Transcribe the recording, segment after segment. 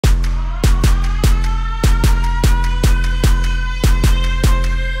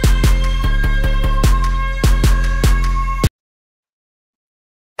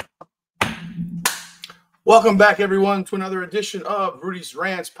Welcome back, everyone, to another edition of Rudy's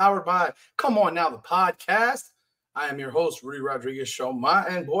Rants, powered by Come On Now, the podcast. I am your host, Rudy Rodriguez Shoma,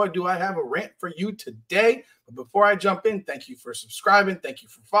 and boy, do I have a rant for you today. But before I jump in, thank you for subscribing, thank you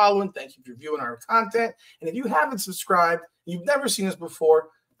for following, thank you for viewing our content. And if you haven't subscribed, you've never seen us before,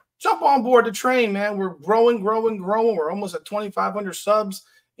 jump on board the train, man. We're growing. We're almost at 2,500 subs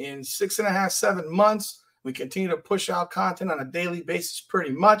in 6.5, 7 months. We continue to push out content on a daily basis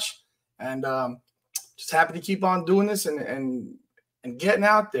pretty much. And just happy to keep on doing this and getting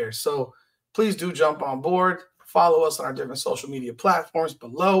out there. So please do jump on board. Follow us on our different social media platforms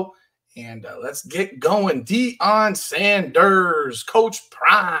below. And let's get going. Deion Sanders, Coach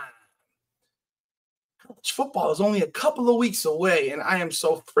Prime. College football is only a couple of weeks away, and I am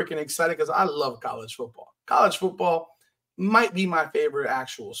so freaking excited because I love college football. College football might be my favorite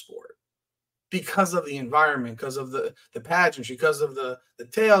actual sport because of the environment, because of the pageantry, because of the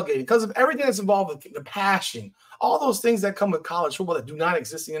tailgating, because of everything that's involved with the passion, all those things that come with college football that do not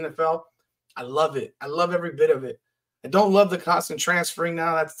exist in the NFL. I love it. I love every bit of it. I don't love the constant transferring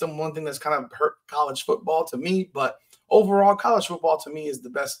now. That's the one thing that's kind of hurt college football to me. But overall, college football to me is the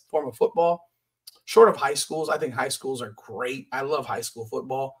best form of football. Short of high schools, I think high schools are great. I love high school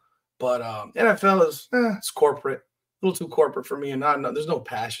football. But NFL is it's corporate, a little too corporate for me. And there's no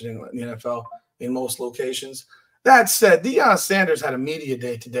passion in the NFL in most locations. That said, Deion Sanders had a media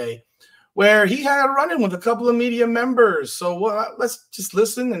day today where he had a run-in with a couple of media members. So let's just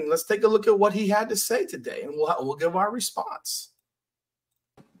listen and let's take a look at what he had to say today, and we'll give our response.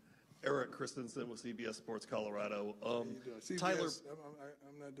 Eric Christensen with CBS Sports Colorado. CBS, Tyler,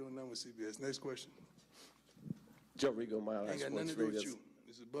 I'm not doing nothing with CBS. Next question. Joe Rigo, my Ain't got nothing to do with you.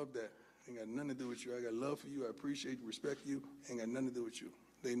 It's above that. Ain't got nothing to do with you. I got love for you. I appreciate you, respect you. Ain't got nothing to do with you.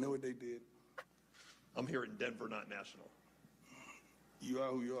 They know what they did. I'm here in Denver, not national. You are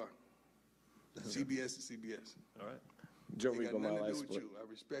who you are. CBS is CBS. All right. Joe Ain't got Rigo, my nothing to last do with split. you.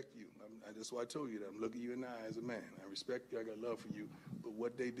 I respect you. That's why I told you that. I'm looking you in the eye as a man. I respect you. I got love for you. But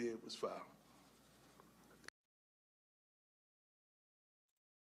what they did was foul.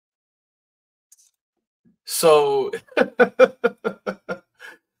 So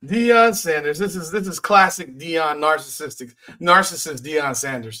Deion Sanders, this is classic Deion narcissist Deion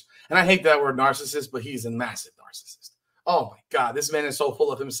Sanders. And I hate that word narcissist, but he's a massive narcissist. Oh my God, this man is so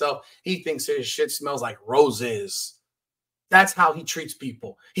full of himself. He thinks his shit smells like roses. That's how he treats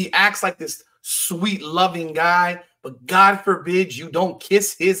people. He acts like this sweet, loving guy, but God forbid you don't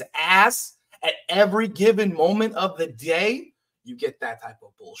kiss his ass at every given moment of the day. You get that type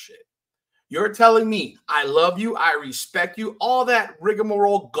of bullshit. You're telling me I love you, I respect you, all that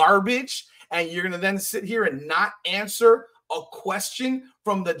rigmarole garbage, and you're going to then sit here and not answer a question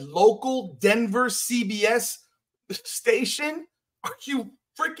from the local Denver CBS station? Are you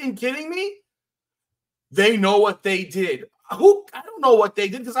freaking kidding me? They know what they did. I don't know what they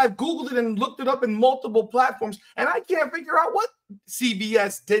did because I've Googled it and looked it up in multiple platforms, and I can't figure out what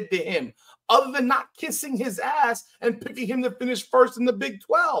CBS did to him other than not kissing his ass and picking him to finish first in the Big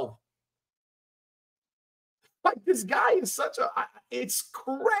 12. Like, this guy is it's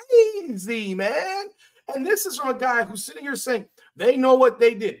crazy, man. And this is from a guy who's sitting here saying they know what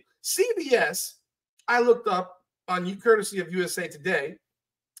they did. CBS, I looked up on courtesy of USA Today.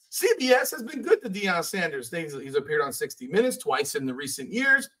 CBS has been good to Deion Sanders. He's appeared on 60 Minutes twice in the recent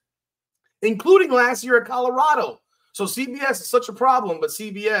years, including last year at Colorado. So CBS is such a problem, but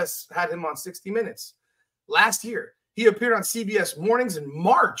CBS had him on 60 Minutes. Last year, he appeared on CBS Mornings in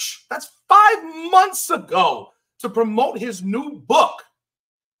March. That's 5 months ago to promote his new book.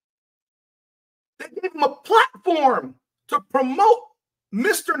 They gave him a platform to promote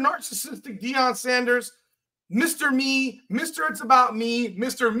Mr. Narcissistic Deion Sanders, Mr. Me, Mr. It's About Me,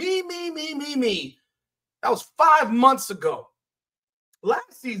 Mr. Me. That was 5 months ago.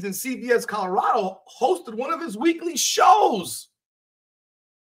 Last season, CBS Colorado hosted one of his weekly shows.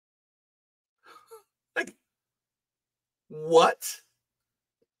 Like, what?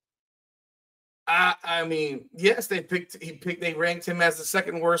 I mean, yes, they ranked him as the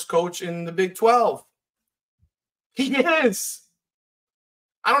second worst coach in the Big 12. He is.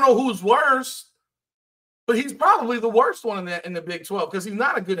 I don't know who's worse, but he's probably the worst one in the Big 12 because he's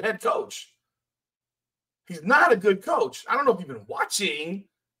not a good head coach. He's not a good coach. I don't know if you've been watching.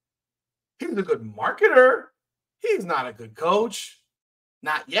 He's a good marketer. He's not a good coach.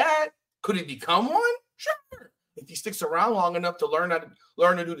 Not yet. Could he become one? Sure. If he sticks around long enough to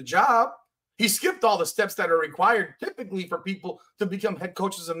learn to do the job. He skipped all the steps that are required typically for people to become head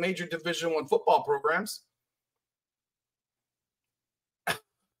coaches of major Division I football programs.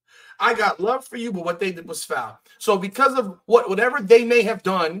 I got love for you, but what they did was foul. So because of whatever they may have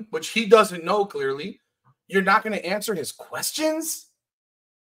done, which he doesn't know clearly, you're not going to answer his questions?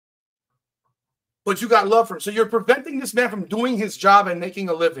 But you got love for him. So you're preventing this man from doing his job and making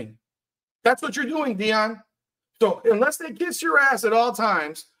a living. That's what you're doing, Deion. So unless they kiss your ass at all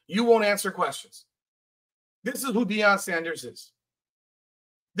times, you won't answer questions. This is who Deion Sanders is.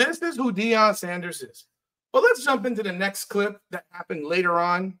 This is who Deion Sanders is. But let's jump into the next clip that happened later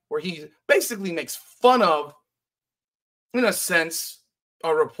on, where he basically makes fun of, in a sense,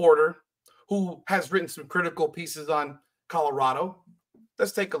 a reporter who has written some critical pieces on Colorado.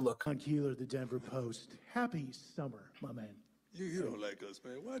 Let's take a look. Deion Keeler, the Denver Post. Happy summer, my man. You don't like us,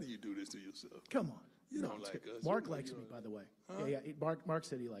 man. Why do you do this to yourself? Come on. You don't like us. Mark You know likes you me, don't. by the way. Huh? Yeah. Mark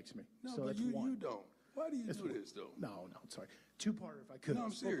said he likes me. No, so but that's you one. don't. Why do you do this, though? No, sorry. Two-parter if I could. No,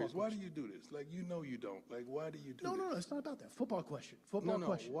 I'm serious. Football Why do question. you do this? Like, you know you don't. Like, why do you do No, this? it's not about that. Football question. Football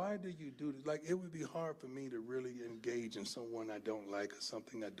question. Why do you do this? Like, it would be hard for me to really engage in someone I don't like or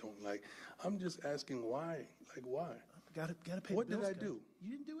something I don't like. I'm just asking why. Like, why? Gotta pay What the bills, did I cuz. do?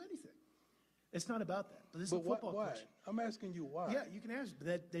 You didn't do anything. It's not about that. But this is But a football why? question. I'm asking you why. Yeah, you can answer,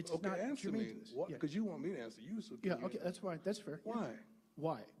 but that's Okay, not answer germane me. to this. Yeah. Because you want me to answer you. So Yeah, can you okay, that's fine. That's fair. Yeah. Why?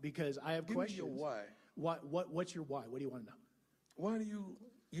 Why? Because I have Give me questions. your why. What's your why? What do you want to know? Why do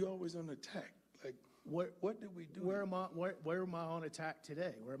you always on attack? Like, what did we do? Where am I on attack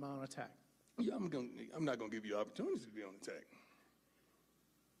today? Where am I on attack? Yeah, I'm not gonna give you opportunities to be on attack.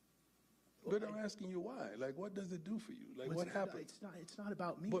 But I'm asking you why. Like, what does it do for you? Like, what happened? It's not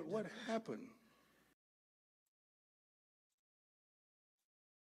about me. But what happened?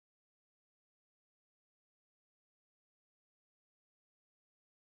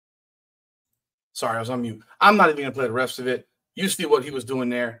 Sorry, I was on mute. I'm not even going to play the rest of it. You see what he was doing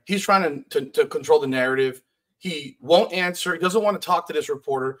there. He's trying to control the narrative. He won't answer. He doesn't want to talk to this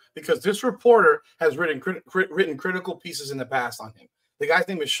reporter because this reporter has written critical pieces in the past on him. The guy's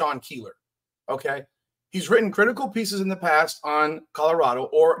name is Sean Keeler, okay? He's written critical pieces in the past on Colorado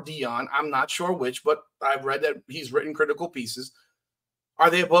or Deion. I'm not sure which, but I've read that he's written critical pieces. Are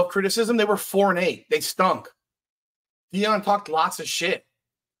they above criticism? They were 4-8. They stunk. Deion talked lots of shit,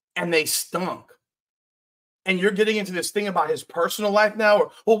 and they stunk. And you're getting into this thing about his personal life now?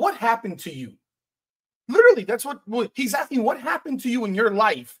 Or, well, what happened to you? Literally, that's what he's asking. What happened to you in your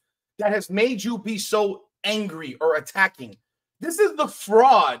life that has made you be so angry or attacking? This is the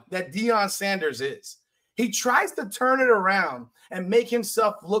fraud that Deion Sanders is. He tries to turn it around and make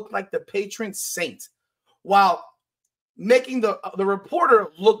himself look like the patron saint while making the reporter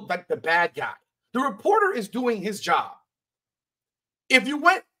look like the bad guy. The reporter is doing his job. If you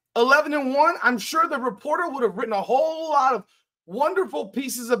went 11-1, I'm sure the reporter would have written a whole lot of wonderful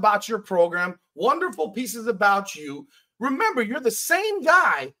pieces about your program, wonderful pieces about you. Remember, you're the same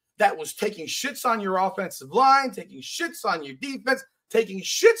guy that was taking shits on your offensive line, taking shits on your defense, taking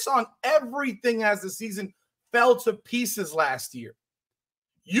shits on everything as the season fell to pieces last year.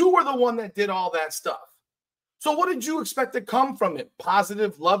 You were the one that did all that stuff. So what did you expect to come from it?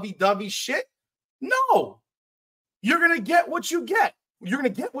 Positive, lovey-dovey shit? No. You're going to get what you get. You're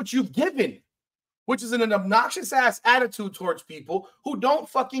going to get what you've given, which is an obnoxious-ass attitude towards people who don't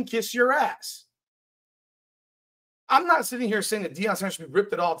fucking kiss your ass. I'm not sitting here saying that Deion Sanders should be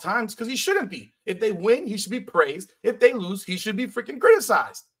ripped at all times because he shouldn't be. If they win, he should be praised. If they lose, he should be freaking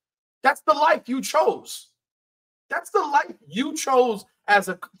criticized. That's the life you chose. That's the life you chose as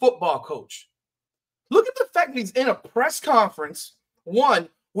a football coach. Look at the fact that he's in a press conference, one,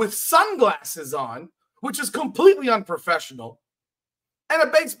 with sunglasses on, which is completely unprofessional, and a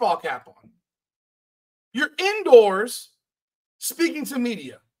baseball cap on. You're indoors speaking to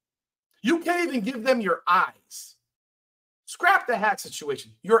media. You can't even give them your eyes. Scrap the hat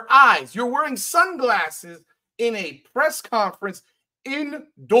situation. Your eyes. You're wearing sunglasses in a press conference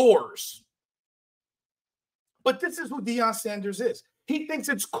indoors. But this is who Deion Sanders is. He thinks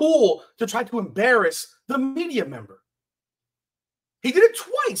it's cool to try to embarrass the media member. He did it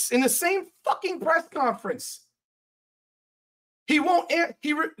twice in the same fucking press conference. He won't.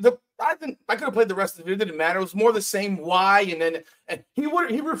 I could have played the rest of it. It didn't matter. It was more the same why, and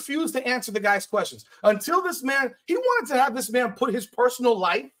he refused to answer the guy's questions until this man. He wanted to have this man put his personal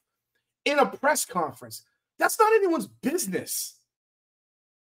life in a press conference. That's not anyone's business.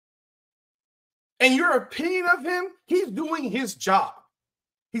 And your opinion of him, he's doing his job.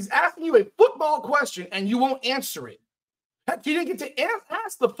 He's asking you a football question, and you won't answer it. Heck, you didn't get to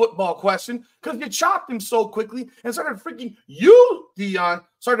ask the football question because you chopped him so quickly and started freaking you, Deion,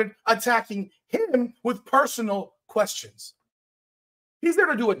 started attacking him with personal questions. He's there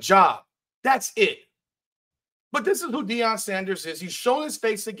to do a job. That's it. But this is who Deion Sanders is. He's shown his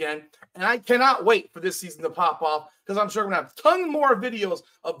face again, and I cannot wait for this season to pop off because I'm sure we're going to have a ton more videos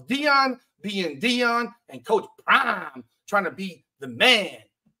of Deion being Deion and Coach Prime trying to be the man.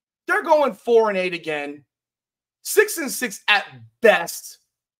 They're going 4-8 again, 6-6 at best,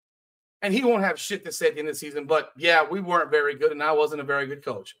 and he won't have shit to say at the end of the season. But, yeah, we weren't very good, and I wasn't a very good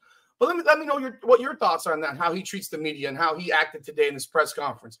coach. But let me know what your thoughts are on that, how he treats the media and how he acted today in this press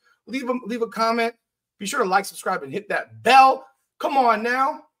conference. Leave a comment. Be sure to like, subscribe, and hit that bell. Come on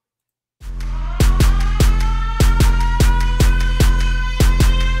now.